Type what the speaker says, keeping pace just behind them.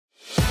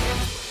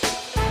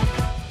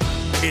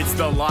It's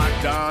the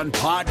Locked On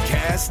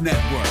Podcast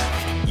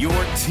Network, your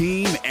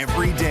team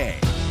every day.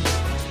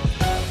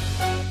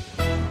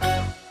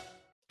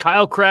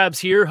 Kyle Krabs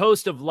here,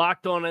 host of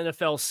Locked On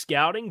NFL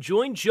Scouting.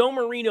 Join Joe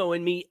Marino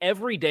and me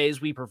every day as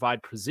we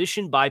provide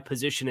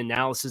position-by-position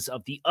analysis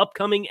of the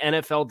upcoming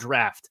NFL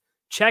Draft.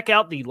 Check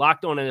out the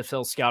Locked On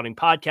NFL Scouting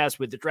podcast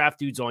with the Draft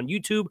Dudes on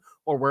YouTube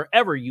or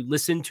wherever you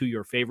listen to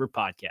your favorite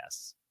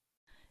podcasts.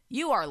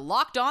 You are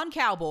Locked On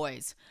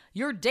Cowboys,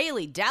 your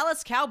daily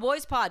Dallas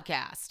Cowboys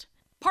podcast.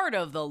 Part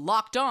of the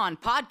Locked On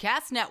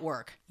Podcast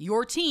Network,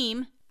 your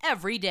team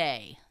every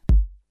day.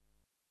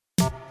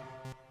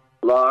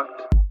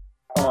 Locked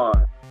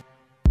On.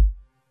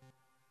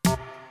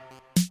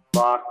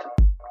 Locked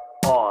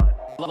On.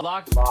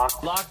 Locked On.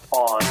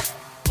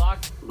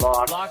 Locked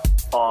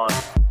On.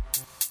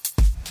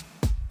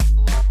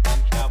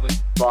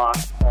 Cowboys.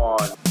 Locked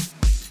On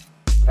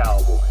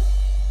Cowboys.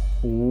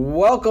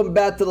 Welcome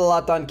back to the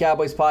Locked On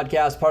Cowboys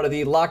podcast, part of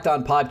the Locked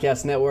On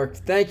Podcast Network.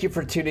 Thank you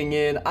for tuning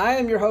in. I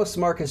am your host,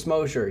 Marcus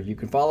Mosher. You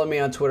can follow me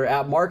on Twitter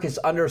at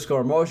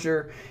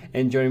Marcus_Mosher.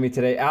 And joining me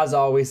today, as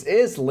always,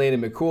 is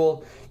Landon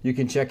McCool. You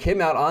can check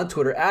him out on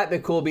Twitter at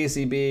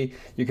McCoolBCB.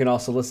 You can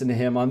also listen to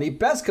him on the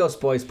Best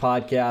Coast Boys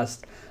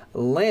podcast.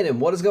 Landon,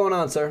 what is going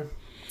on, sir?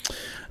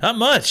 Not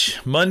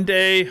much.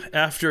 Monday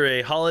after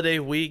a holiday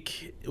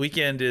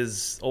weekend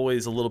is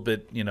always a little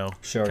bit,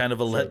 kind of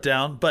a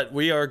letdown. But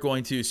we are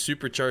going to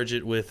supercharge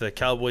it with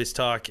Cowboys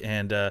talk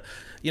and,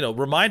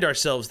 remind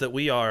ourselves that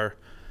we are,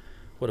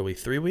 what are we,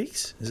 3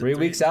 weeks? Is it 3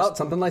 weeks out,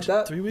 something like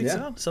that. 3 weeks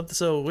out, something.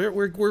 So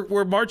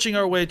we're marching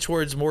our way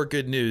towards more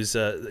good news,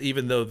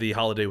 even though the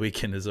holiday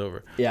weekend is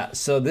over. Yeah.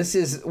 So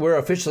we're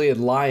officially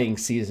in lying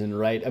season,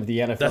 right, of the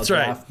NFL That's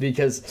draft, right.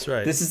 because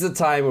this is the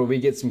time where we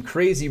get some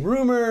crazy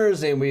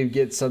rumors and we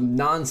get some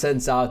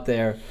nonsense out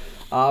there.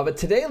 But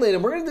today,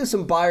 Landon, we're going to do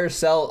some buy or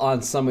sell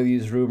on some of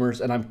these rumors,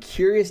 and I'm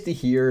curious to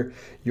hear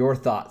your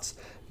thoughts.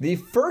 The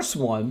first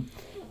one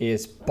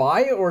is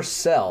buy or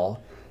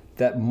sell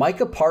that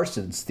Micah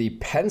Parsons, the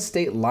Penn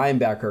State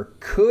linebacker,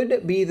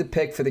 could be the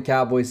pick for the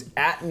Cowboys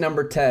at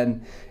number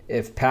 10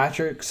 if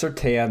Patrick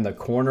Surtain, the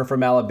corner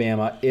from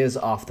Alabama, is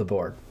off the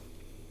board.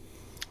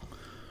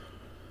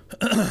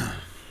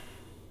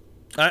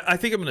 I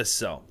think I'm going to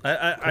sell.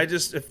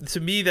 To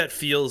me, that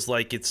feels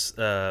like it's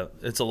a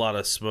lot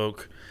of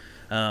smoke.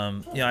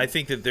 I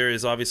think that there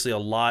is obviously a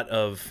lot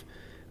of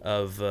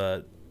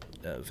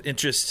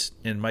interest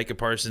in Micah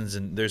Parsons,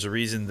 and there's a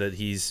reason that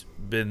he's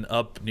been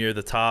up near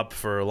the top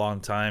for a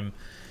long time.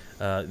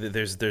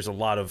 There's a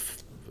lot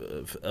of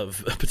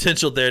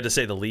potential there, to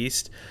say the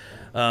least.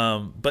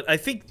 But I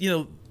think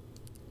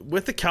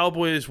with the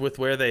Cowboys, with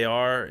where they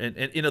are, and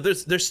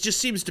there's just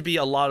seems to be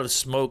a lot of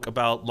smoke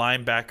about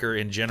linebacker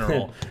in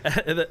general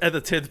at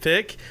the 10th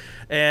pick.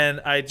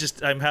 And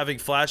I'm having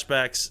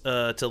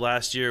flashbacks to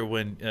last year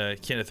when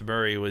Kenneth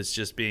Murray was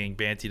just being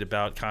bantied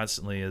about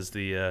constantly as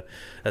the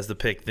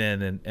pick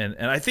then,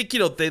 and I think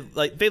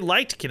they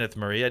liked Kenneth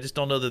Murray. I just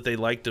don't know that they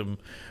liked him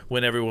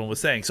when everyone was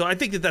saying. So I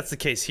think that that's the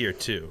case here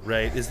too,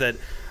 right? Is that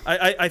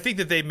I think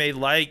that they may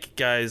like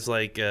guys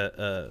like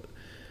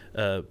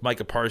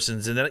Micah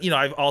Parsons, and then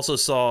I've also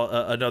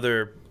saw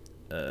another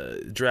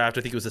draft.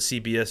 I think it was a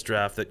CBS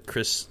draft that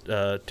Chris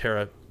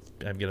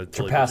I'm going to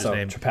totally his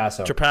name.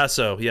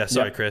 Trapasso. Yeah,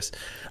 sorry, yep. Chris.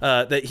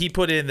 That he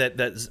put in that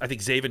I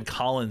think Zaven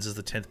Collins is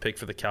the 10th pick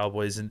for the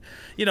Cowboys, and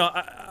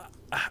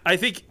I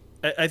think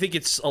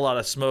it's a lot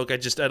of smoke. I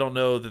don't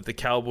know that the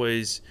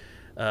Cowboys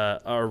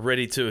are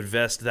ready to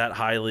invest that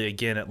highly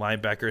again at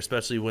linebacker,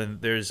 especially when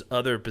there's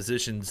other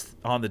positions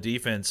on the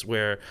defense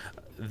where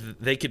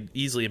they could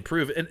easily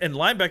improve. And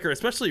linebacker,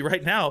 especially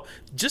right now,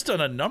 just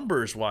on a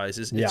numbers wise,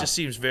 it just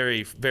seems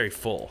very, very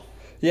full.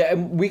 Yeah,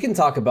 and we can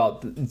talk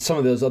about some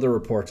of those other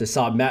reports. I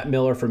saw Matt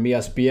Miller from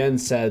ESPN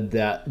said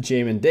that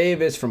Jamin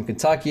Davis from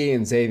Kentucky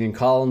and Zaven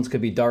Collins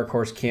could be dark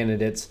horse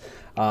candidates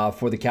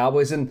for the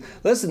Cowboys. And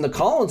listen, the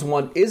Collins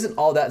one isn't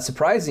all that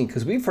surprising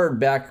because we've heard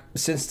back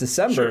since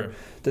December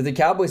that the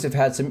Cowboys have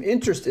had some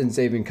interest in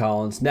Zaven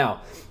Collins.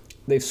 Now,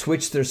 they've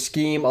switched their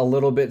scheme a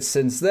little bit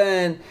since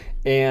then,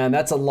 and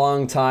that's a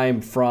long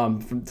time from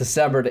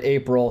December to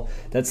April.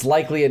 That's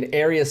likely an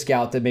area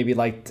scout that maybe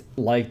liked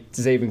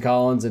Zaven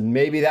Collins, and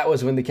maybe that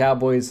was when the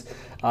Cowboys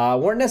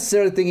weren't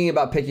necessarily thinking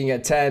about picking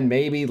at 10,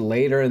 maybe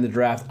later in the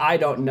draft. I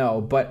don't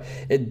know, but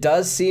it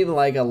does seem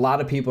like a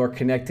lot of people are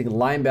connecting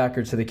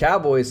linebacker to the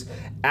Cowboys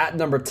at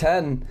number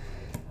 10.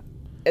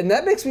 And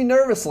that makes me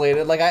nervous,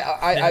 Landon. Like,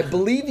 I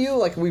believe you.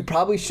 Like, we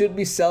probably should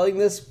be selling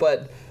this,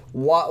 but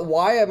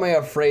why am I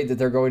afraid that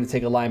they're going to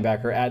take a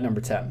linebacker at number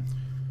 10?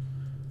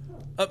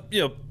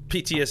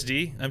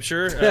 PTSD, I'm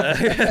sure.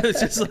 It's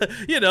just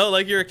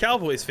like you're a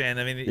Cowboys fan.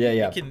 I mean,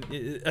 you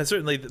can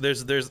certainly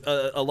there's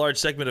a large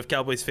segment of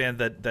Cowboys fans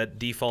that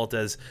default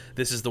as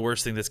this is the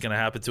worst thing that's going to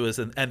happen to us,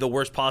 and the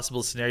worst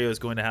possible scenario is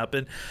going to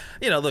happen.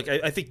 Look,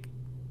 I think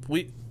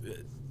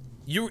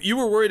you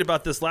were worried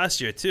about this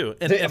last year too,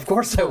 and of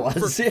course I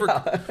was,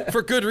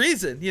 for good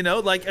reason. And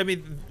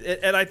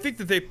I think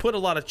that they put a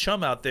lot of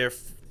chum out there,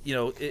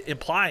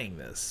 implying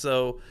this.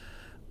 So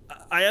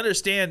I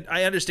understand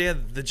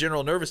the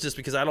general nervousness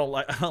because I don't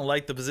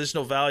like the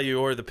positional value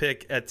or the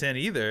pick at 10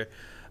 either.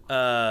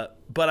 But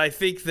I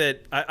think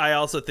that I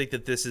also think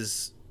that this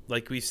is,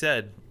 like we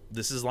said,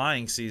 this is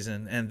lying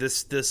season, and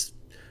this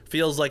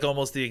feels like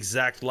almost the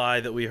exact lie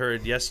that we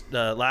heard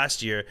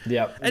last year.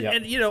 Yep.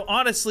 And you know,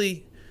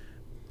 honestly,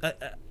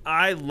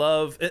 I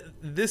love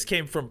this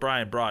came from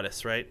Brian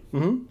Broaddus, right?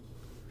 Mm-hmm.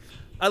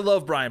 I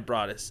love Brian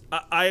Broaddus.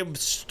 I am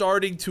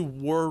starting to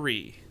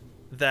worry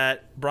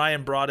that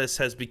Brian Broaddus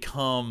has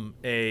become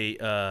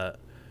a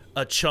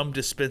chum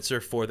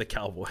dispenser for the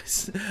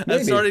Cowboys.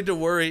 I'm starting to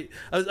worry.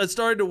 I'm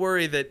starting to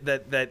worry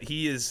that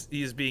he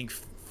is being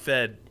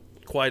fed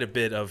quite a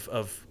bit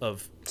of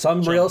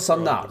some real,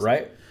 some not,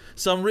 right?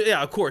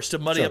 Yeah, of course, to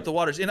muddy up the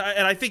waters. And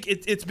I think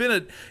it's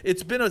been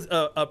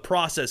a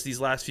process these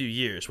last few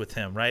years with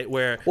him, right?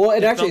 Where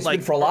it's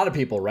been for a lot of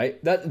people,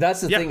 right?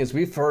 That's the thing is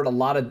we've heard a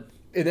lot of.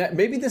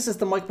 Maybe this is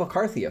the Mike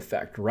McCarthy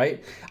effect,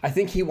 right? I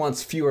think he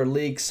wants fewer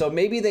leaks, so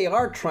maybe they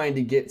are trying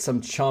to get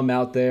some chum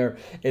out there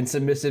and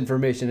some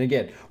misinformation.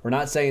 Again, we're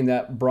not saying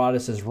that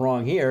Broaddus is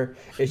wrong here.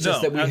 It's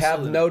just that we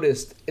have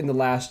noticed in the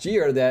last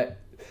year that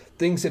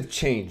things have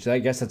changed. I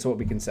guess that's what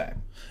we can say.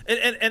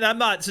 And I'm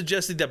not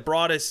suggesting that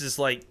Broaddus is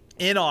like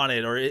in on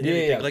it or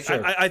anything. Yeah, like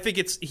sure. I think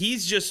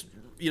he's just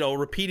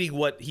repeating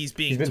what he's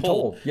been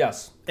told.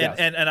 Yes.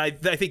 And I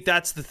think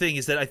that's the thing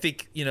is that I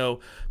think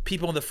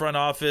people in the front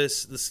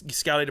office, the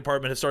scouting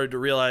department have started to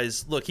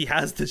realize, look, he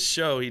has this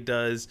show he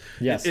does.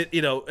 Yes.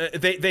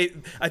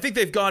 I think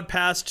they've gone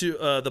past to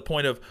the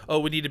point of,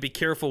 we need to be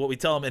careful what we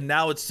tell them, and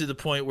now it's to the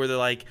point where they're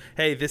like,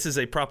 hey, this is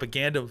a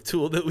propaganda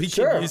tool that we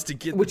can use to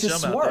get the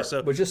chum out there.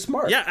 So, which is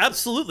smart. Yeah,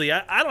 absolutely.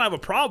 I don't have a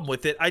problem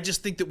with it. I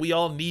just think that we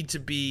all need to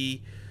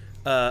be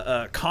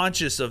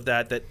conscious of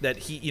that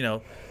he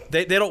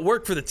They don't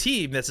work for the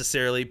team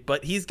necessarily,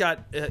 but he's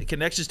got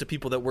connections to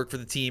people that work for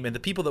the team, and the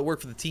people that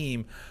work for the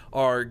team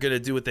are going to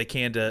do what they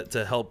can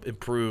to help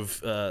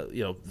improve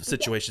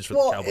situations for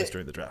the Cowboys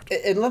during the draft.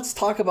 And let's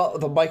talk about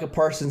the Micah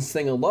Parsons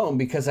thing alone,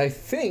 because I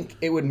think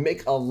it would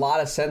make a lot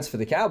of sense for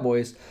the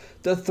Cowboys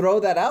to throw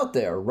that out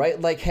there, right?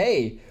 Like,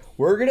 hey,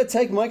 we're going to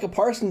take Micah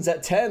Parsons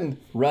at 10,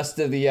 rest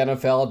of the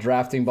NFL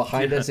drafting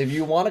behind us. If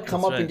you want to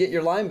come up and get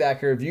your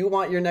linebacker, if you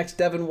want your next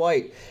Devin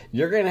White,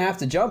 you're going to have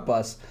to jump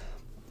us.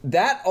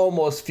 That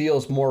almost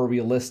feels more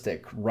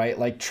realistic, right?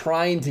 Like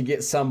trying to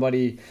get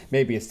somebody,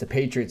 maybe it's the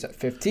Patriots at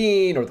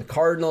 15 or the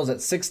Cardinals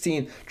at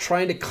 16,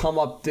 trying to come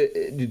up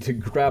to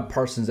grab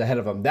Parsons ahead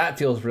of them. That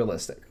feels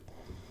realistic.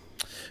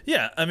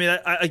 Yeah, I mean,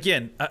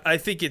 I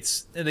think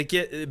it's, and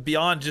again,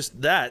 beyond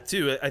just that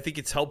too, I think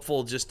it's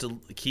helpful just to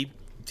keep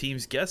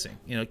teams guessing,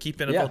 keep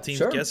NFL teams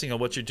guessing on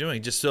what you're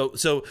doing, just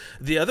so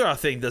the other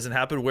thing doesn't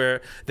happen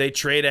where they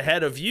trade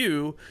ahead of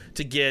you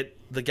to get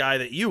the guy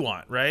that you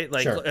want, right?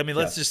 Like, I mean,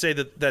 let's just say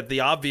that the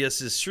obvious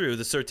is true.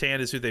 The Surtain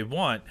is who they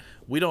want.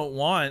 We don't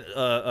want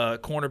a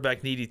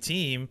cornerback needy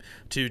team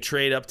to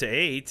trade up to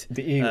 8.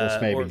 The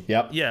Eagles, maybe.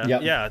 Yep.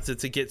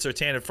 To get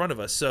Surtain in front of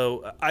us.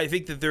 So I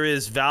think that there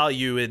is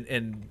value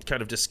in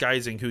kind of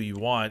disguising who you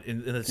want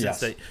in the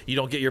sense that you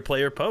don't get your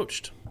player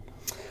poached.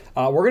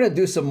 We're going to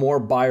do some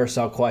more buy or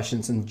sell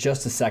questions in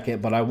just a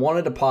second, but I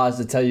wanted to pause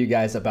to tell you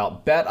guys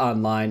about Bet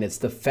Online. It's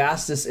the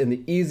fastest and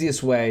the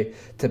easiest way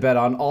to bet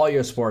on all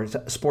your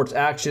sports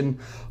action.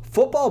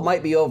 Football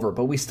might be over,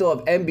 but we still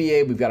have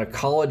NBA. We've got a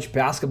college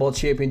basketball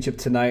championship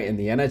tonight, and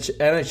the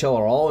NHL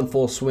are all in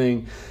full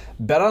swing.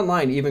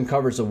 BetOnline even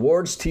covers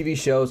awards, TV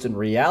shows, and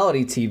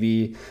reality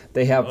TV.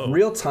 They have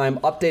real-time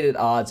updated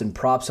odds and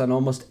props on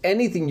almost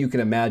anything you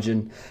can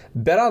imagine.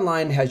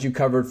 BetOnline has you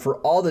covered for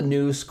all the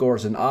news,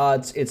 scores, and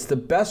odds. It's the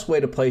best way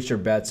to place your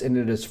bets, and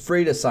it is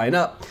free to sign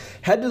up.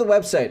 Head to the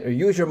website or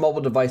use your mobile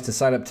device to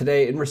sign up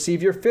today and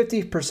receive your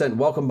 50%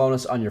 welcome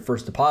bonus on your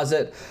first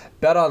deposit.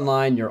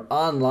 BetOnline, your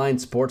online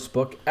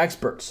sportsbook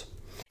experts.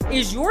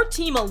 Is your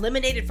team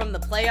eliminated from the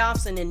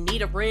playoffs and in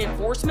need of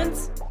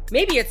reinforcements?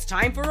 Maybe it's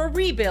time for a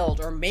rebuild,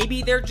 or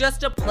maybe they're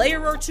just a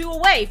player or two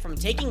away from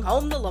taking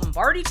home the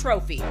Lombardi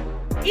Trophy.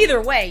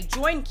 Either way,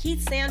 join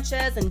Keith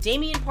Sanchez and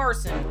Damian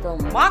Parson for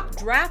Mock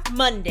Draft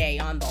Monday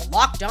on the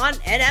Locked On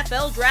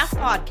NFL Draft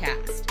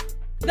Podcast.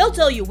 They'll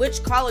tell you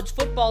which college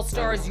football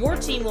stars your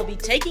team will be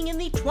taking in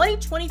the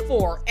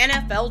 2024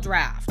 NFL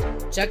Draft.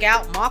 Check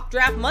out Mock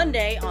Draft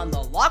Monday on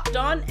the Locked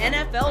On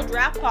NFL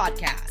Draft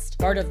Podcast,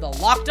 part of the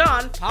Locked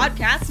On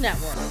Podcast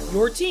Network,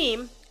 your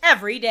team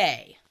every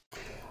day.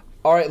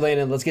 All right,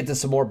 Landon, let's get to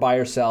some more buy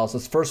or sells.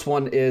 This first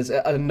one is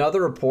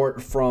another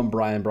report from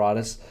Brian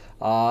Broaddus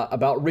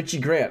about Richie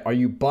Grant. Are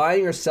you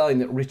buying or selling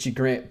that Richie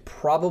Grant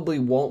probably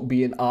won't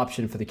be an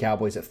option for the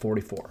Cowboys at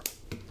 44?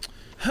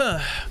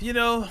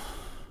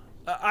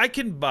 I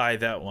can buy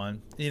that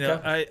one.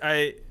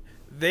 Okay.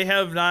 They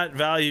have not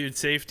valued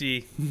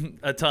safety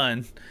a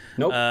ton.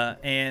 Nope.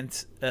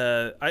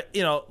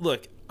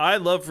 Look, I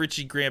love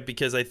Richie Grant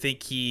because I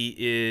think he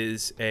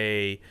is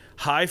a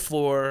high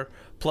floor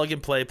plug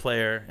and play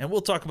player, and we'll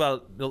talk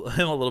about him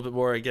a little bit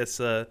more, I guess,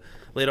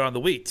 later on in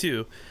the week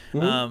too.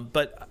 Mm-hmm.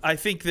 But I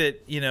think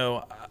that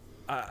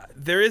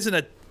there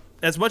isn't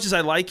as much as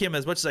I like him,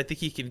 as much as I think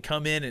he can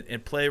come in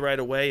and play right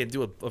away and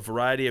do a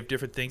variety of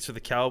different things for the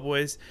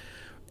Cowboys,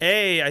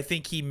 I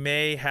think he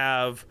may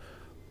have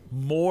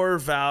more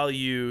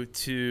value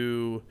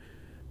to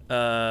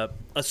a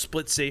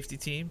split safety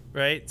team,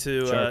 right?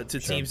 To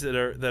teams that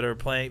are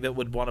playing, that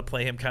would want to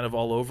play him kind of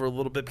all over a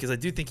little bit, because I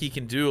do think he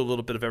can do a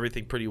little bit of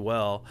everything pretty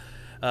well.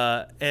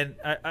 And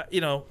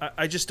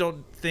I just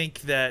don't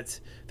think that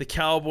the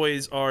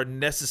Cowboys are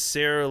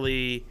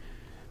necessarily,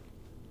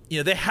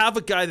 they have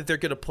a guy that they're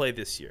going to play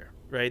this year,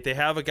 right? They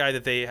have a guy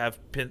that they have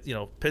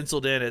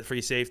penciled in at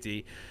free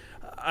safety.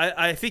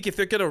 I think if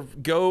they're going to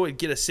go and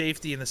get a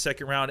safety in the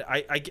second round,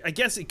 I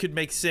guess it could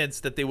make sense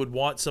that they would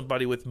want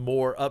somebody with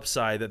more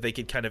upside that they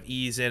could kind of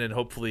ease in and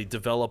hopefully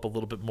develop a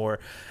little bit more.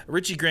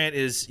 Richie Grant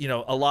is,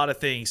 a lot of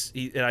things,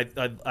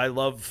 and I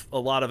love a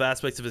lot of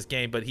aspects of his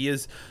game, but he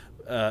is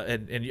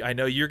and I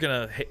know you're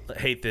gonna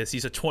hate this.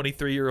 He's a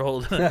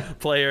 23-year-old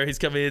player. He's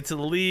coming into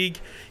the league.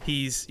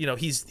 He's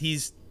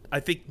I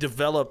think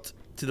developed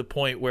to the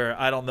point where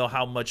I don't know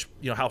how much,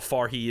 how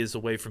far he is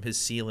away from his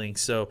ceiling.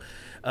 So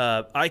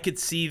I could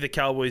see the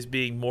Cowboys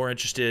being more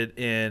interested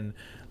in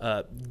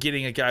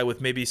getting a guy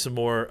with maybe some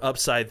more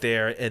upside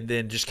there, and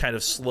then just kind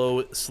of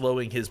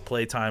slowing his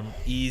play time,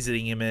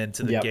 easing him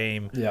into the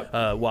game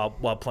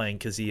while playing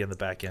Kazee in the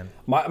back end.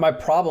 My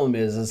problem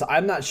is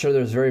I'm not sure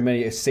there's very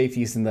many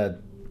safeties in the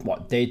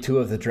day 2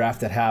 of the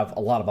draft that have a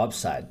lot of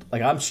upside.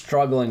 Like, I'm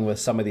struggling with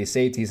some of these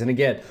safeties, and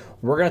again,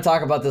 we're going to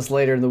talk about this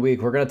later in the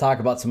week. We're going to talk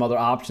about some other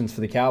options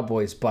for the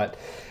Cowboys, but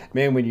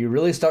man, when you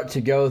really start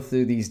to go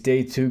through these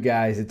day 2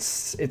 guys,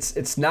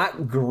 it's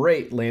not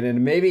great,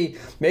 Landon. Maybe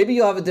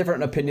you'll have a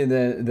different opinion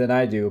than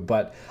I do,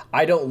 but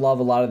I don't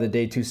love a lot of the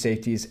day 2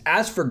 safeties.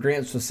 As for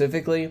Grant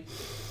specifically,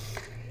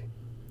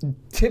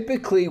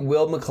 typically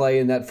Will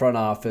McClay in that front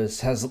office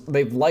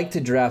they've liked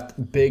to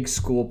draft big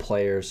school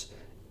players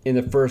in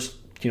the first,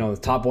 the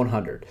top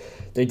 100.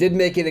 They did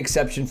make an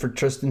exception for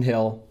Tristan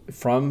Hill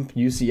from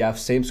UCF,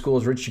 same school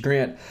as Richie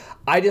Grant.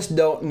 I just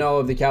don't know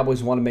if the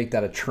Cowboys want to make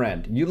that a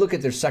trend. You look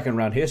at their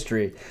second-round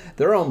history,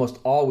 they're almost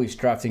always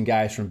drafting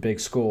guys from big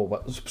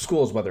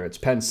schools, whether it's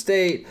Penn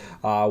State,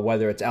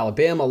 whether it's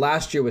Alabama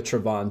last year with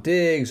Trevon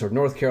Diggs, or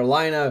North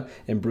Carolina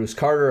and Bruce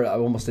Carter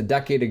almost a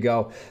decade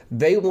ago.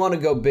 They want to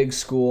go big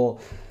school.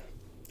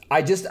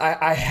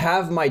 I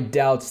have my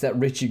doubts that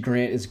Richie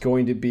Grant is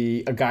going to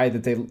be a guy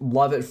that they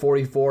love at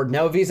 44.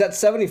 Now, if he's at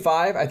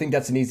 75, I think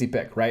that's an easy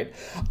pick, right?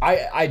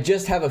 I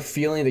just have a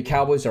feeling the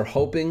Cowboys are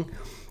hoping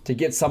to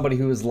get somebody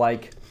who is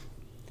like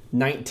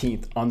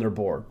 19th on their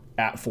board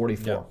at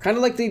 44. Kind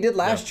of like they did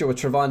last year with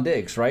Trevon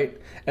Diggs, right?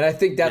 And I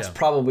think that's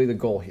probably the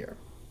goal here.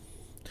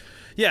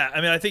 Yeah,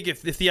 I mean, I think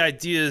if the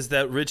idea is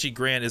that Richie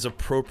Grant is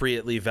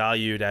appropriately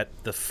valued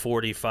at the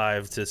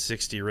 45 to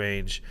 60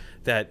 range,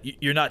 that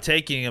you're not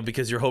taking him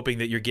because you're hoping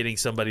that you're getting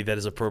somebody that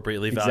is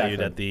appropriately valued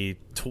at the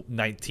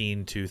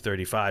 19 to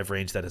 35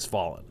 range that has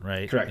fallen,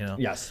 right? Correct.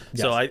 Yes.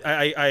 So I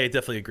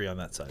definitely agree on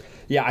that side.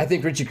 Yeah, I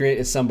think Richie Grant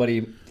is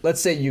somebody, let's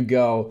say you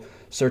go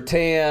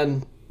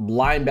Surtain,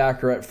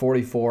 linebacker at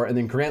 44, and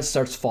then Grant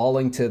starts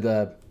falling to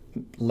the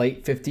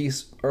late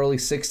 50s, early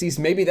 60s.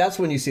 Maybe that's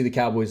when you see the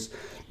Cowboys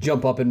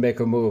jump up and make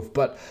a move.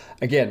 But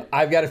again,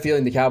 I've got a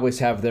feeling the Cowboys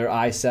have their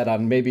eyes set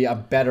on maybe a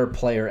better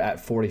player at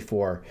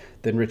 44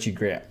 than Richie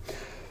Grant.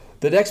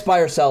 The next buy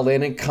or sell,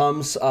 Landon,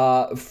 comes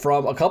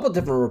from a couple of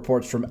different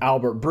reports from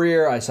Albert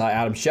Breer. I saw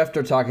Adam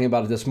Schefter talking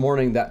about it this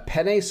morning, that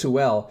Penei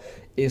Sewell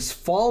is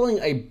falling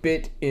a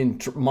bit in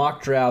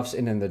mock drafts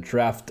and in the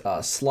draft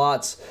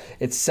slots.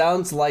 It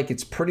sounds like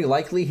it's pretty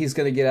likely he's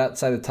going to get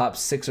outside the top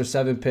 6 or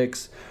 7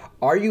 picks.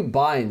 Are you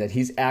buying that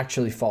he's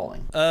actually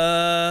falling?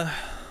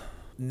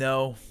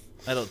 No,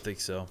 I don't think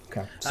so.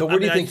 Okay. So where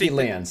do you think he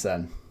lands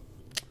then?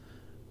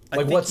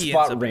 Like what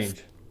spot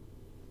range?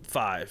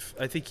 5.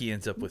 I think he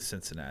ends up with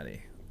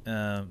Cincinnati.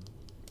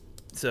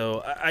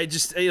 So I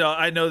just,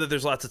 I know that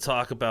there's lots of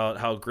talk about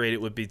how great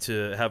it would be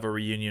to have a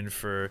reunion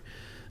for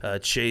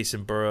Chase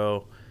and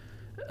Burrow.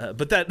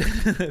 But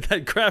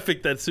that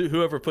graphic that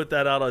whoever put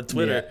that out on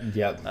Twitter,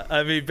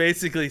 I mean,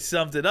 basically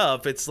summed it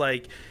up. It's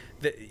like,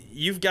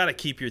 you've got to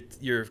keep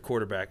your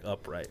quarterback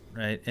upright,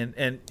 right?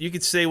 And you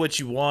could say what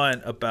you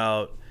want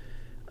about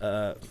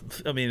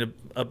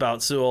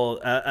about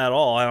Sewell at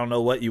all. I don't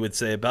know what you would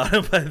say about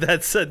him, but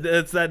that's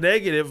that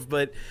negative.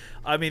 But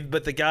I mean,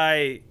 but the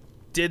guy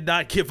did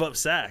not give up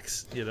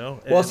sacks,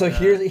 Well, so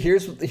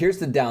here's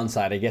the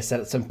downside, I guess,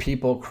 that some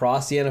people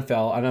across the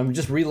NFL, and I'm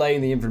just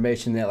relaying the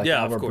information that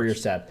Albert Breer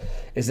said,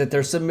 is that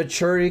there's some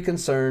maturity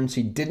concerns.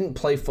 He didn't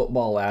play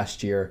football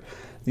last year.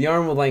 The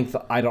arm length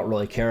I don't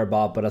really care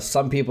about, but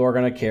some people are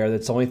going to care.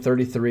 That's only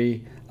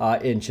 33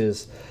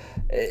 inches.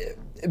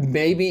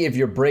 Maybe if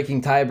you're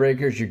breaking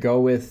tiebreakers, you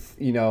go with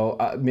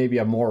maybe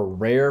a more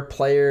rare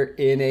player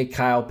in a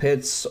Kyle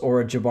Pitts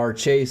or a Jamar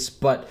Chase,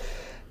 but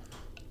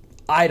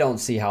I don't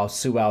see how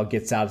Sewell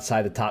gets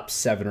outside the top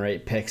 7 or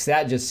 8 picks.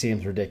 That just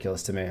seems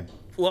ridiculous to me.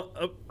 Well,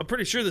 I'm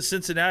pretty sure the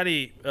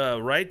Cincinnati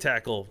right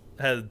tackle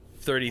had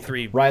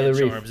 33 Riley inch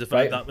Reef, arms, if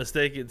right? I'm not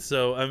mistaken.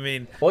 So I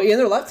mean, well, in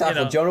their left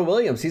tackle, know, Jonah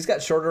Williams, he's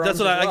got shorter arms. that's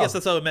what as I well. guess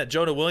that's how I meant.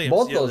 Jonah Williams.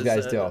 Both yeah, those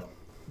guys do.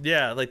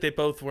 Yeah, like they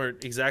both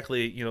weren't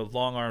exactly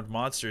long-armed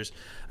monsters.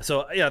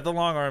 So yeah, the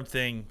long-arm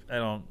thing, I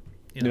don't.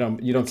 You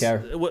don't care.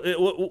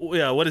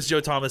 What does Joe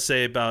Thomas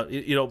say about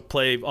you don't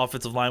play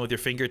offensive line with your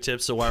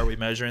fingertips? So why are we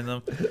measuring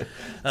them?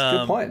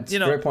 Good point. It's a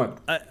great point.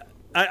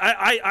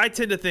 I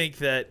tend to think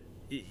that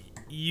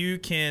you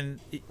can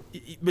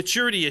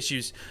maturity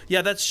issues.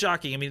 Yeah, that's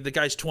shocking. I mean, the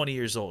guy's 20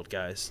 years old,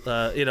 guys.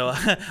 When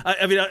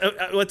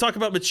I talk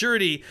about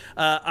maturity,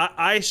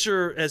 I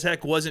sure as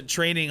heck wasn't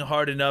training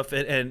hard enough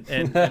and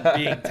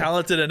being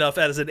talented enough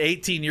as an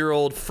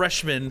 18-year-old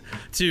freshman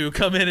to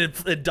come in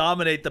and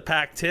dominate the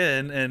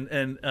Pac-10.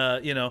 And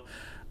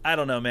I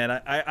don't know, man.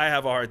 I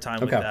have a hard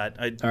time with that.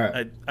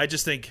 I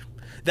just think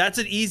that's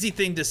an easy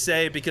thing to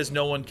say because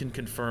no one can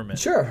confirm it.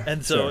 Sure.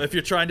 And so if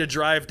you're trying to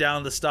drive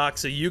down the stock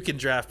so you can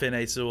draft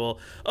Penei Sewell,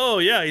 oh,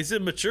 yeah, he's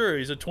immature.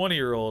 He's a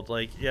 20-year-old.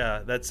 Like,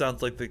 yeah, that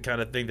sounds like the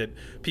kind of thing that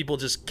people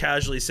just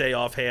casually say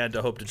offhand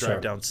to hope to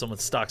drive down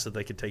someone's stocks so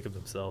they can take them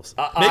themselves.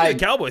 Maybe the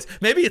Cowboys.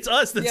 Maybe it's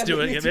us that's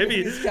doing it.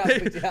 Maybe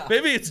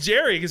it's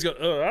Jerry who's going,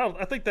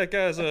 I think that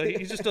guy's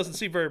he just doesn't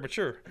seem very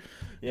mature.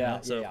 Yeah,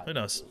 who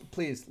knows?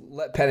 Please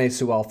let Penei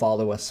Sewell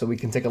follow us so we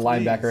can take a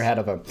linebacker ahead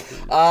of him.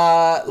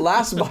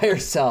 Last buy or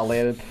sell,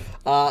 Landon.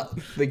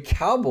 The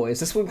Cowboys,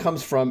 this one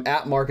comes from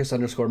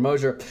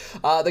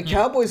 @Marcus_Mosier. The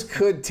Cowboys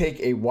could take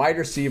a wide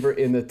receiver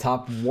in the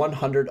top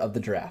 100 of the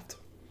draft.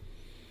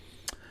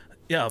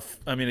 Yeah,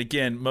 I mean,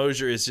 again,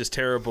 Mosier is just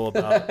terrible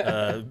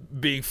about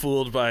being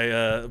fooled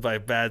by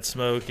bad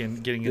smoke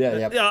and getting.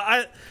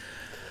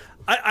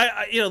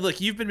 I look,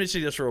 you've been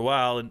mentioning this for a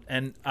while,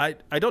 and I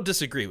don't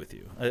disagree with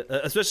you,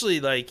 especially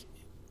like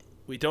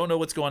we don't know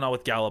what's going on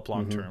with Gallup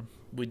long term.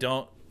 We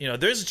don't,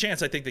 there's a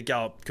chance I think that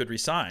Gallup could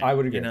resign. I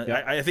would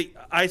agree.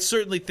 I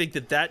certainly think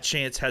that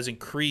chance has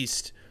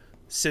increased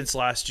since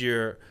last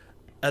year,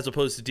 as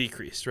opposed to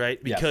decreased,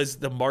 right? Because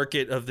the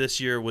market of this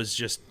year was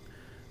just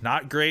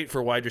not great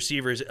for wide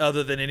receivers,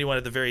 other than anyone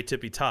at the very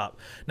tippy top.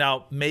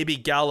 Now, maybe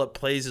Gallup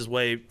plays his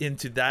way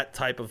into that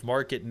type of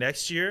market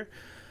next year.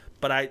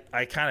 But I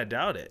kind of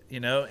doubt it,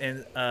 and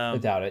I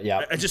doubt it.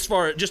 Yeah. Just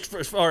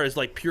as far as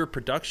like pure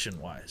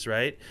production wise,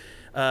 right?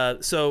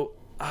 So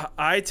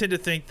I tend to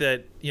think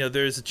that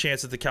there's a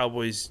chance that the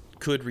Cowboys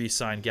could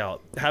re-sign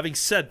Gallup. Having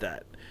said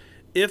that,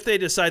 if they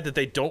decide that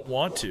they don't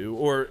want to,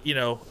 or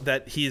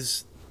that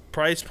his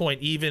price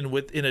point even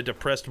within a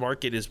depressed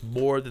market is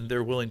more than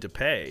they're willing to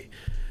pay,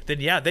 then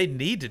yeah, they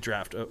need to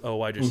draft a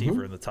wide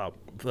receiver in the top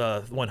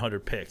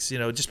 100 picks.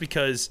 Just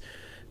because.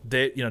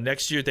 They,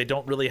 next year they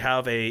don't really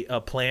have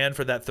a plan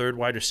for that third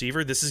wide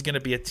receiver. This is going to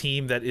be a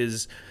team that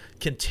is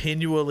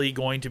continually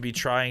going to be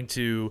trying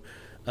to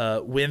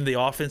win the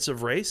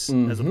offensive race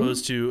as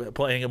opposed to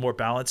playing a more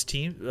balanced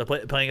team,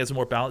 playing as a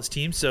more balanced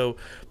team. So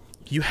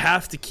you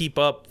have to keep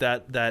up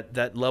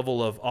that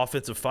level of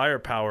offensive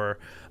firepower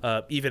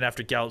even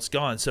after Gallup's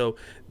gone. So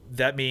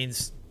that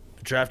means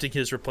drafting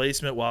his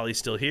replacement while he's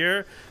still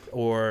here,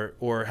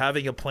 or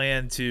having a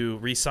plan to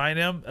re-sign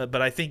him.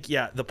 But I think,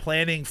 the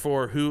planning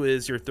for who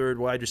is your third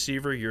wide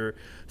receiver, your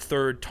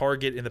third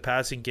target in the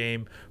passing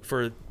game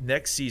for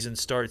next season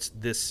starts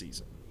this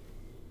season.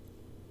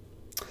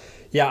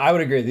 Yeah, I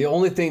would agree. The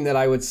only thing that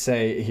I would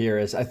say here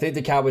is I think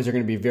the Cowboys are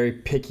going to be very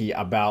picky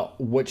about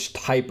which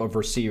type of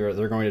receiver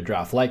they're going to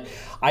draft. Like,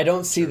 I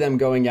don't see them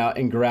going out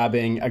and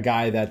grabbing a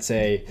guy that's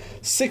a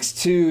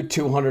 6'2",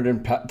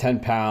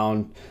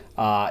 210-pound,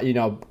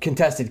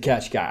 contested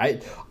catch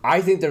guy.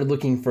 I think they're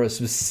looking for a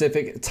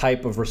specific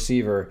type of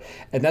receiver,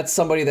 and that's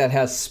somebody that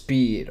has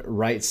speed,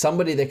 right?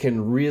 Somebody that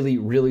can really,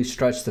 really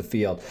stretch the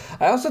field.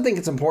 I also think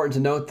it's important to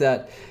note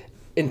that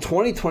in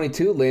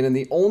 2022, Landon,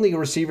 the only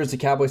receivers the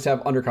Cowboys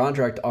have under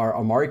contract are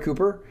Amari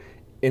Cooper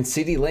and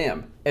CeeDee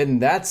Lamb.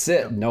 And that's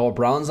it. Noah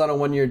Brown's on a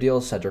one-year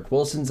deal. Cedric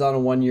Wilson's on a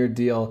one-year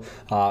deal.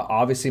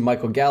 Obviously,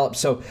 Michael Gallup.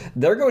 So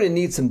they're going to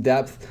need some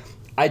depth.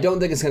 I don't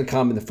think it's going to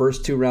come in the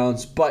first two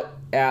rounds, but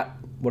at,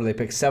 what do they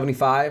pick,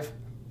 75,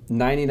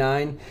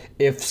 99?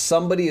 If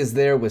somebody is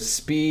there with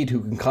speed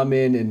who can come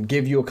in and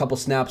give you a couple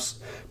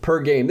snaps per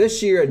game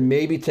this year and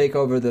maybe take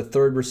over the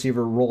third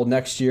receiver role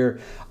next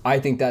year, I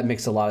think that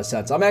makes a lot of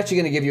sense. I'm actually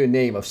going to give you a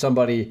name of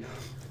somebody.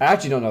 I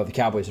actually don't know if the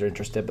Cowboys are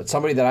interested, but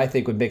somebody that I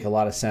think would make a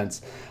lot of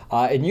sense.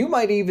 And you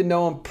might even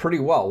know him pretty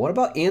well. What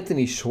about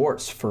Anthony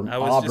Schwartz from Auburn? I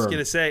was just going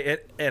to say,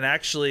 and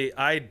actually,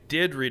 I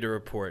did read a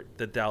report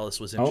that Dallas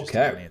was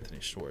interested in Anthony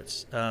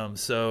Schwartz.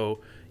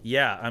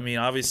 Yeah, I mean,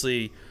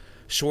 obviously,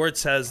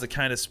 Schwartz has the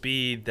kind of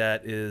speed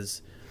that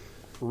is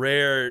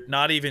rare,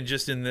 not even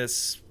just in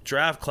this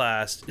draft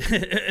class,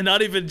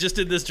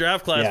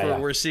 where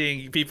we're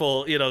seeing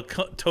people,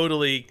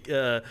 totally,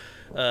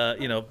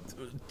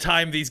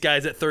 time these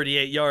guys at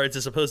 38 yards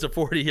as opposed to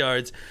 40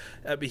 yards.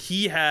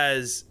 He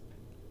has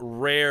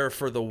rare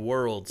for the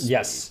world speed.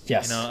 Yes.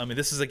 I mean,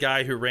 this is a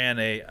guy who ran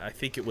I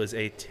think it was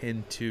a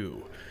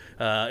 10-2.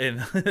 in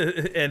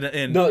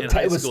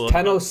high it was school.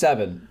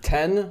 10:07.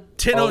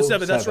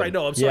 10:07. That's right.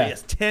 No, I'm sorry. Yeah.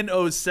 Yes,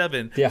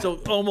 10:07. Yeah. So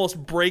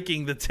almost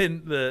breaking the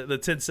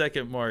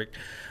 10-second mark.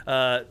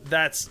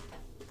 That's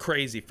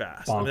crazy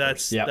fast. I mean,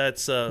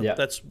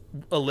 that's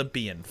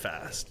Olympian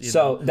fast.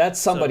 So that's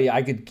somebody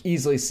I could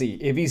easily see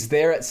if he's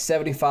there at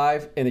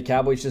 75, and the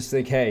Cowboys just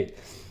think, hey,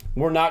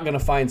 we're not going to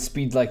find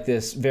speed like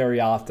this very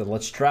often.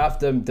 Let's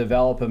draft him,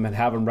 develop him, and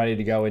have him ready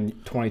to go in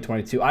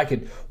 2022. I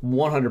could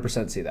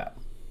 100% see that.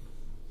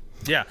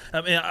 Yeah,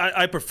 I mean,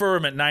 I prefer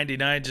him at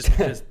 99 just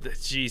because,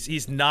 geez,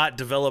 he's not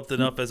developed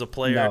enough as a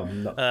player.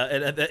 No.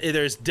 And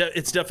it's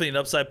definitely an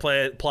upside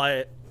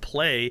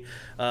play.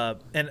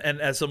 And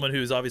as someone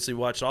who's obviously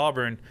watched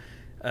Auburn,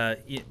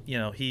 he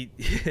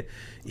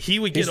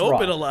would get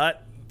open a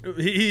lot.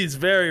 He's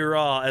very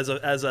raw as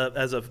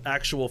a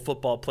actual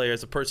football player,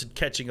 as a person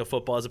catching a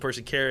football, as a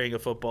person carrying a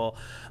football.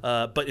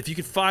 But if you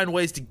could find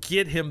ways to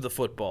get him the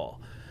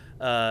football,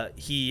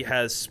 he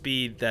has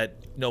speed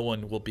that no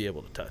one will be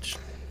able to touch.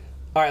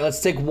 All right,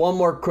 let's take one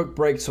more quick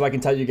break so I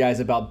can tell you guys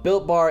about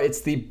Built Bar.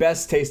 It's the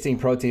best tasting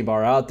protein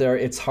bar out there.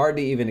 It's hard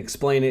to even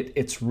explain it.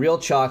 It's real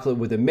chocolate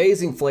with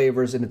amazing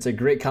flavors, and it's a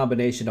great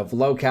combination of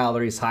low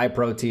calories, high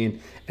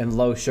protein, and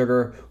low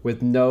sugar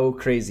with no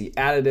crazy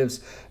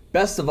additives.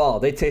 Best of all,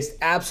 they taste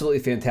absolutely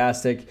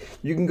fantastic.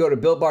 You can go to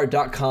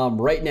BuiltBar.com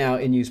right now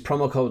and use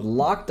promo code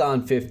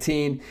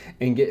LOCKEDON15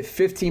 and get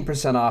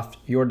 15% off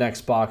your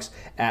next box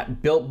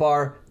at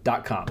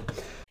BuiltBar.com.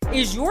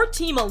 Is your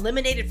team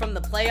eliminated from the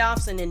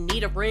playoffs and in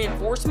need of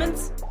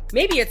reinforcements?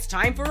 Maybe it's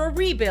time for a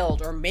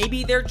rebuild, or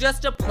maybe they're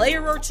just a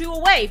player or two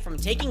away from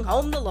taking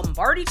home the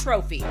Lombardi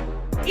Trophy.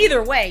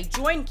 Either way,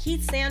 join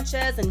Keith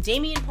Sanchez and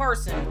Damian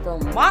Parson for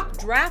Mock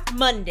Draft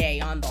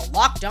Monday on the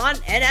Locked On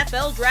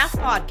NFL Draft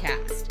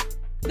Podcast.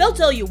 They'll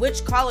tell you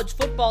which college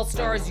football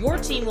stars your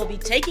team will be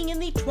taking in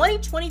the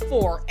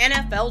 2024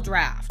 NFL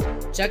Draft.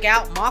 Check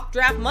out Mock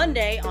Draft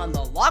Monday on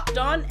the Locked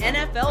On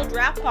NFL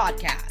Draft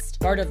Podcast,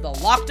 part of the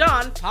Locked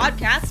On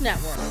Podcast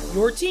Network,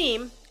 your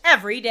team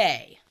every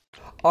day.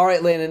 All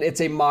right, Landon,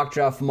 it's a Mock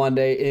Draft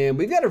Monday, and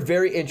we've got a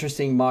very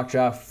interesting mock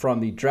draft from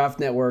the Draft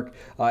Network.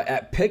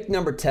 At pick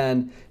number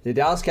 10, the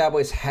Dallas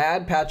Cowboys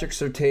had Patrick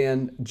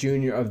Surtain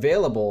Jr.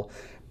 available,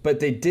 but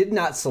they did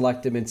not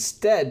select him,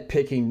 instead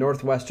picking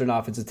Northwestern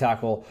offensive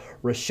tackle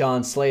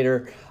Rashawn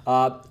Slater.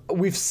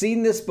 We've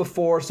seen this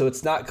before, so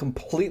it's not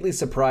completely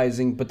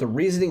surprising, but the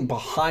reasoning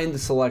behind the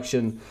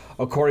selection,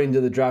 according to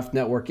the Draft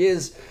Network,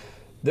 is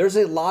there's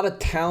a lot of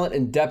talent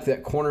and depth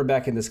at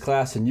cornerback in this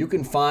class, and you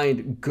can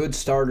find good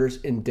starters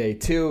in day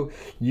two.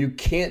 You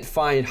can't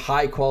find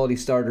high-quality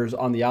starters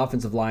on the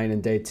offensive line in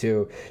day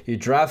two. You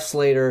draft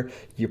Slater,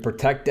 you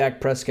protect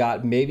Dak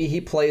Prescott. Maybe he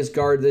plays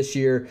guard this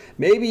year.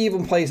 Maybe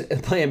even play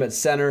him at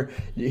center.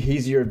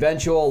 He's your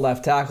eventual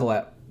left tackle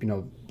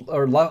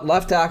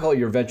left tackle,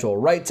 your eventual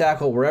right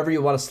tackle, wherever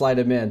you want to slide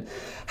him in.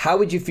 How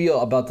would you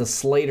feel about the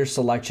Slater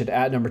selection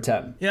at number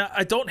 10? Yeah,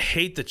 I don't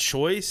hate the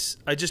choice.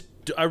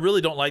 I really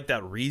don't like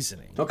that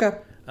reasoning. Okay.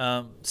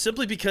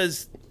 Simply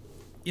because,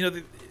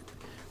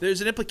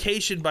 there's an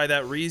implication by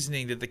that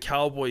reasoning that the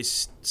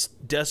Cowboys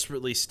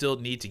desperately still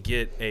need to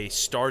get a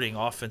starting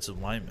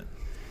offensive lineman.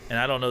 And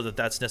I don't know that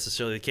that's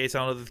necessarily the case. I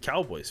don't know that the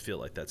Cowboys feel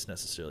like that's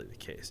necessarily the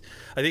case.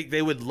 I think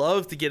they would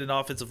love to get an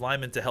offensive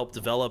lineman to help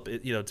develop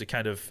it, to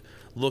kind of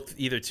look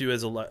either to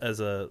as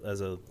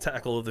a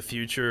tackle of the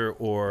future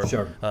or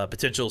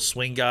potential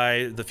swing guy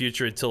of the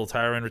future until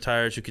Tyron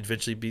retires, who could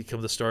eventually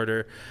become the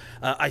starter.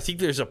 I think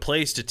there's a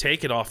place to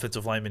take an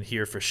offensive lineman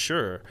here for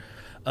sure.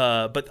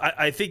 But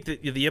I think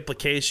that the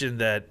implication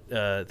that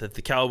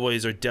the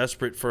Cowboys are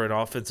desperate for an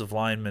offensive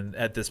lineman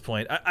at this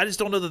point, I just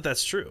don't know that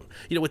that's true.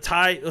 With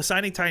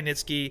signing Ty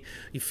Nitsky,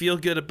 you feel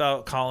good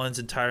about Collins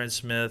and Tyron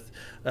Smith.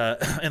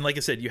 And like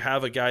I said, you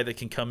have a guy that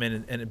can come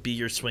in and be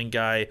your swing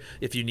guy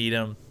if you need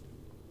him.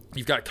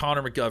 You've got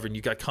Connor McGovern,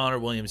 you've got Connor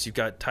Williams, you've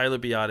got Tyler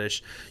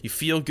Biadasz. You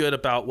feel good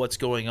about what's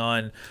going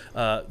on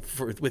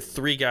with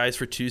three guys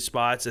for two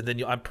spots, and then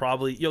you'll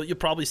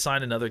probably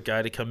sign another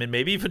guy to come in,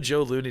 maybe even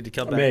Joe Looney to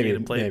come back in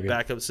and play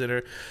backup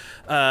center.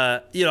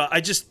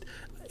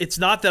 It's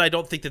not that I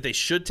don't think that they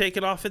should take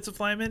an offensive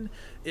lineman.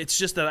 It's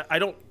just that I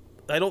don't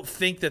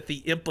think that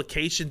the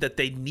implication that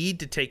they need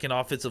to take an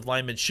offensive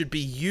lineman should be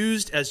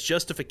used as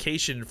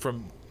justification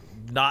from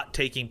not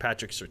taking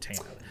Patrick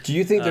Surtain. Do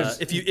you think there's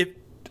do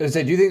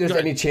you think there's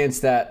any chance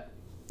that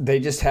they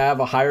just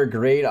have a higher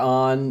grade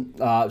on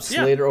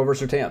Slater over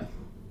Surtain?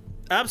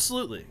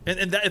 Absolutely,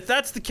 and if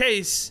that's the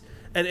case,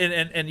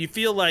 and you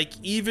feel like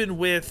even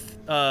with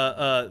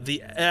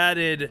the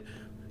added,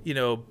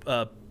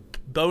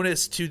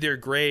 bonus to their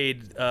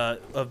grade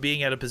of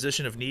being at a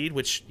position of need,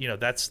 which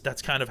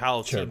that's kind of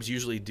how teams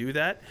usually do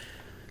that.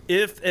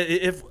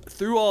 If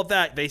through all of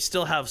that they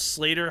still have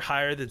Slater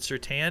higher than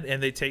Surtain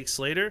and they take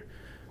Slater,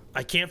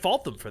 I can't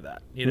fault them for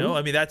that.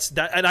 I mean, that's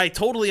that, and I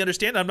totally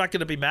understand. I'm not going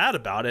to be mad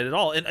about it at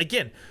all. And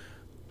again,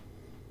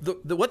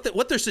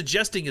 what they're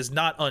suggesting is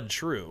not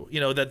untrue.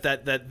 That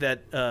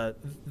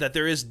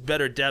there is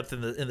better depth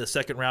in the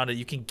second round, and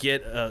you can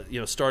get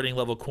a starting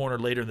level corner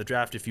later in the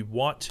draft if you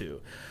want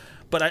to.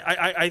 But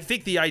I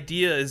think the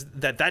idea is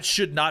that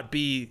should not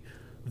be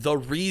the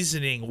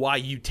reasoning why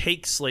you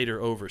take Slater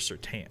over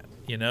Surtain.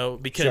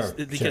 Because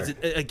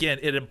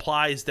it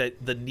implies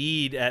that the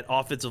need at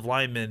offensive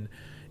lineman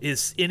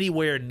is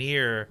anywhere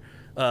near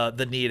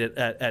the need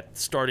at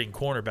starting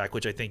cornerback,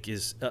 which I think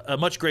is a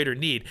much greater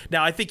need.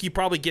 Now, I think you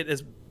probably get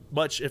as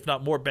much, if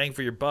not more, bang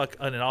for your buck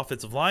on an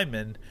offensive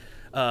lineman.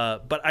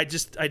 But I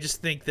just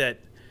think that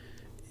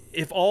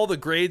if all the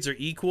grades are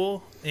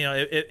equal,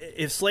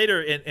 if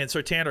Slater and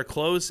Surtain are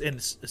close, and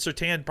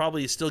Surtain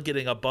probably is still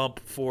getting a bump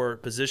for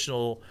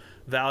positional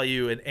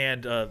value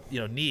and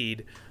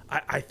need,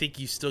 I think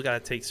you still got to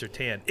take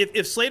Surtain.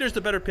 If Slater's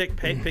the better pick,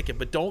 pick it,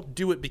 but don't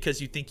do it because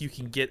you think you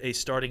can get a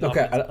starting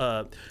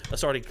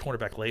starting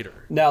cornerback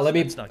later. Now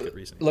that's not good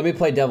reasoning. Let me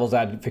play devil's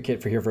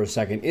advocate for a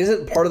second.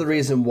 Isn't part of the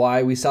reason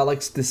why we saw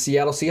like the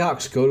Seattle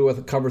Seahawks go to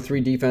a cover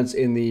 3 defense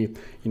in the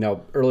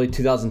early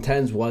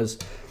 2010s was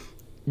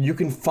you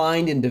can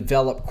find and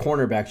develop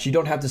cornerbacks. You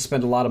don't have to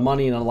spend a lot of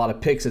money and a lot of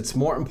picks. It's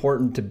more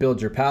important to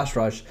build your pass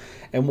rush,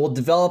 and we'll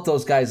develop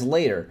those guys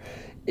later.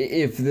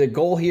 If the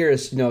goal here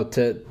is to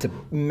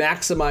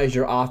maximize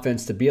your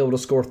offense, to be able to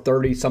score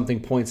 30-something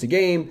points a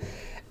game,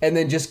 and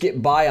then just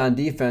get by on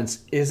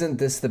defense, isn't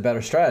this the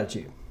better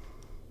strategy?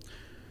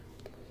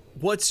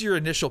 What's your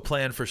initial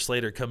plan for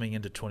Slater coming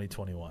into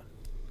 2021?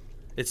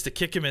 It's to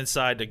kick him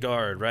inside to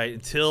guard, right,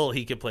 until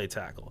he can play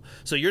tackle.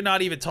 So you're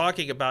not even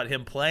talking about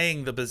him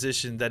playing the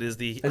position that is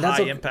the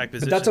high-impact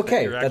position. That's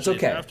okay. That's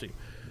okay.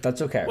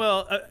 That's okay.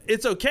 Well,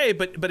 it's okay,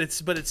 but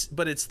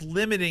it's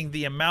limiting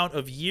the amount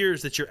of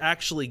years that you're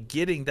actually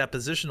getting that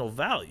positional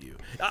value.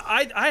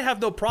 I have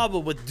no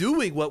problem with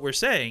doing what we're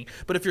saying,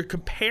 but if you're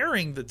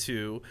comparing the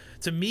two,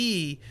 to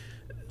me,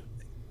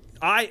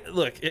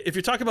 if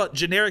you're talking about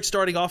generic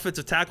starting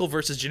offensive tackle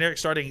versus generic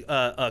starting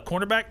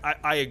cornerback,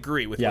 I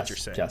agree with what you're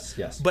saying.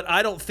 Yes. But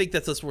I don't think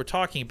that's what we're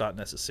talking about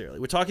necessarily.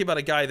 We're talking about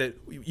a guy that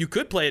you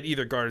could play at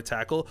either guard or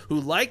tackle, who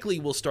likely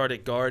will start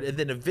at guard and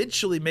then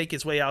eventually make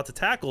his way out to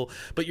tackle.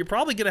 But you're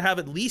probably going to have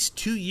at least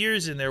 2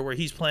 years in there where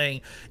he's playing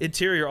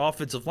interior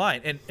offensive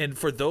line, and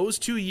for those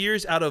 2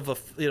 years out of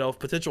a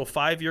potential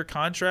 5-year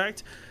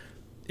contract.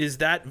 Is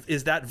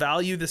that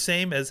value the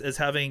same as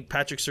having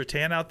Patrick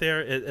Surtain out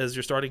there as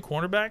your starting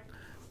cornerback?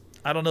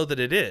 I don't know that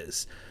it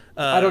is.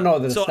 I don't know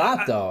that it's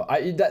not, though.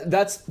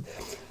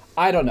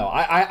 I don't know.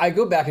 I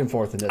go back and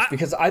forth in this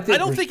because I think... I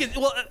don't think it...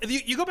 Well,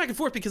 you go back and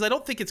forth because I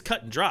don't think it's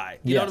cut and dry.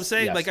 You know what I'm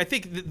saying? Yes. Like, I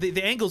think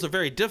the angles are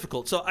very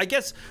difficult. So I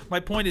guess my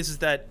point is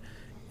that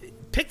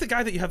pick the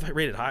guy that you have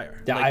rated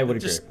higher. Yeah, I would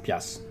agree.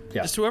 Yes.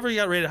 Just whoever you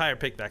got rated higher,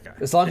 pick that guy.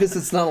 As long as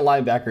it's not a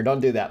linebacker,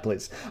 don't do that,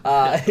 please.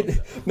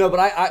 No,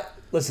 but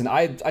listen,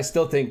 I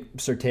still think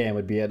Surtain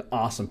would be an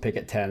awesome pick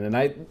at 10, and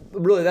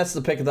that's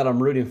the pick that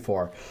I'm rooting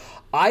for.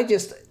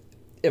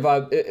 If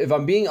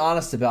I'm being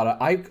honest about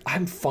it,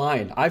 I'm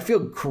fine. I feel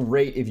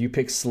great if you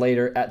pick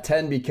Slater at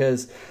 10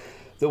 because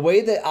the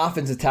way that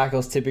offensive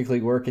tackles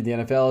typically work in the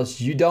NFL is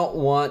you don't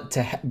want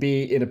to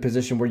be in a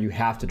position where you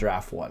have to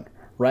draft one.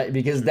 Right?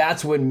 Because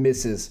that's when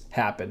misses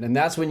happen, and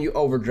that's when you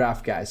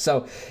overdraft guys.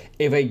 So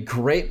if a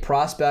great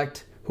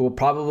prospect, who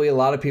probably a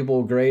lot of people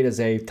will grade as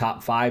a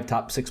top 5,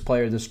 top 6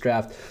 player in this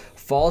draft,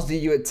 falls to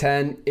you at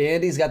 10,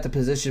 and he's got the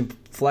position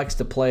flex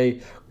to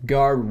play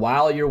guard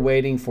while you're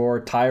waiting for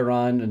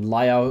Tyron and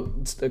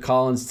La'el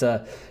Collins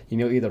to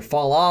either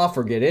fall off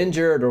or get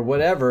injured or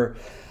whatever,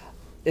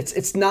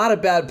 it's not a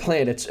bad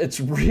plan. It's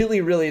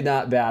really, really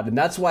not bad. And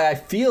that's why I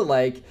feel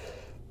like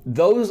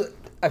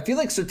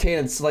Surtain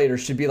and Slater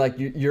should be like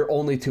your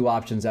only 2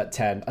 options at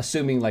 10,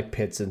 assuming like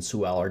Pitts and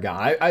Sewell are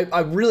gone.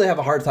 I really have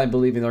a hard time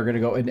believing they're going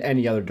to go in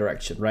any other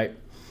direction, right?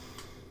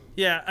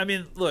 Yeah, I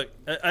mean, look,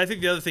 I think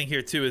the other thing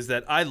here too is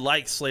that I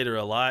like Slater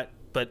a lot,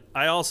 but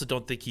I also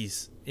don't think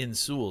he's in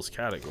Sewell's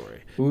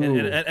category.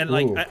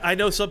 I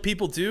know some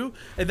people do,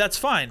 and that's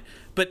fine.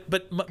 But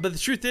the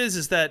truth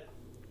is that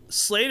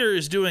Slater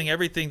is doing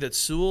everything that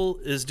Sewell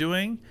is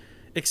doing,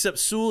 except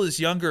Sewell is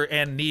younger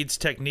and needs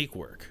technique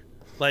work.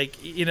 Is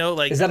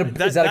that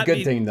a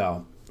good thing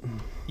though?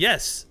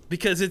 Yes,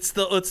 because it's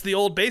the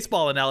old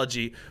baseball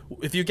analogy.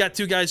 If you got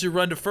 2 guys who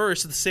run to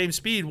first at the same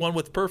speed, one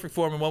with perfect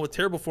form and one with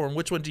terrible form,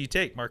 which one do you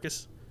take,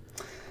 Marcus?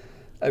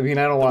 I mean,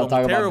 I don't want to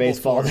talk about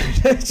baseball.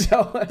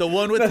 The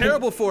one with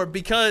terrible form,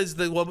 because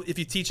if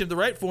you teach him the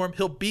right form,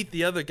 he'll beat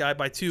the other guy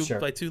by 2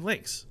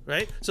 lengths,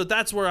 right? So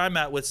that's where I'm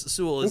at with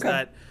Sewell, is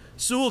that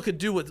Sewell could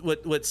do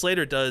what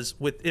Slater does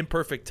with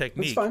imperfect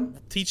technique. That's fine.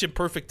 Teach him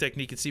perfect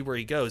technique and see where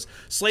he goes.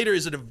 Slater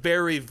is a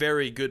very,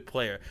 very good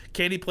player.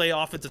 Can he play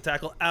offensive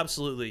tackle?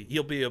 Absolutely.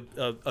 He'll be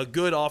a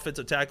good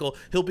offensive tackle.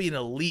 He'll be an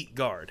elite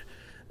guard.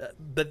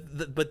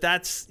 But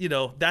that's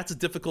a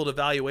difficult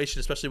evaluation,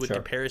 especially with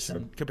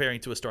comparing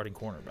to a starting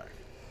cornerback.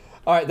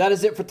 All right, that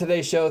is it for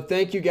today's show.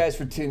 Thank you guys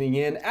for tuning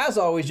in. As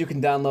always, you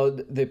can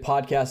download the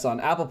podcast on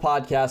Apple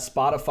Podcasts,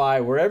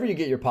 Spotify, wherever you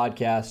get your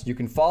podcasts. You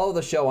can follow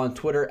the show on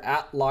Twitter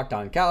at Locked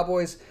On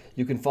Cowboys.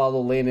 You can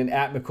follow Landon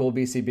at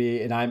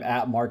McCoolBCB, and I'm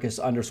at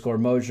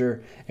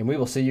Marcus_Mosier, and we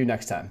will see you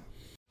next time.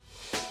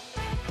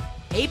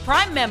 Hey,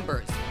 Prime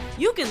members,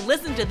 you can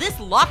listen to this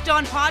Locked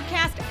On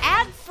podcast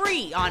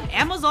ad-free on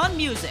Amazon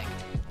Music.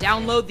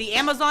 Download the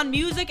Amazon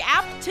Music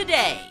app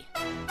today.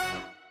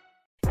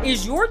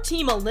 Is your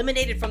team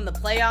eliminated from the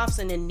playoffs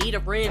and in need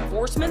of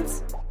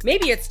reinforcements?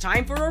 Maybe it's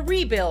time for a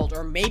rebuild,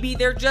 or maybe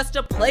they're just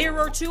a player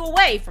or two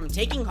away from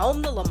taking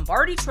home the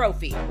Lombardi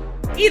Trophy.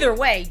 Either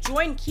way,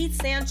 join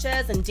Keith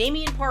Sanchez and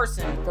Damian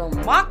Parson for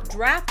Mock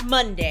Draft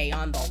Monday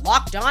on the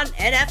Locked On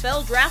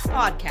NFL Draft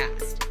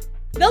Podcast.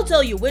 They'll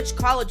tell you which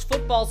college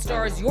football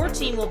stars your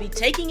team will be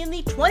taking in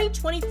the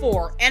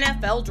 2024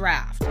 NFL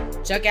Draft.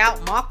 Check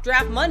out Mock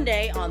Draft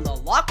Monday on the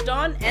Locked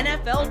On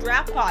NFL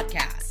Draft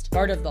Podcast,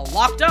 part of the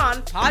Locked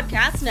On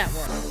Podcast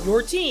Network,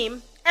 your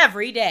team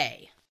every day.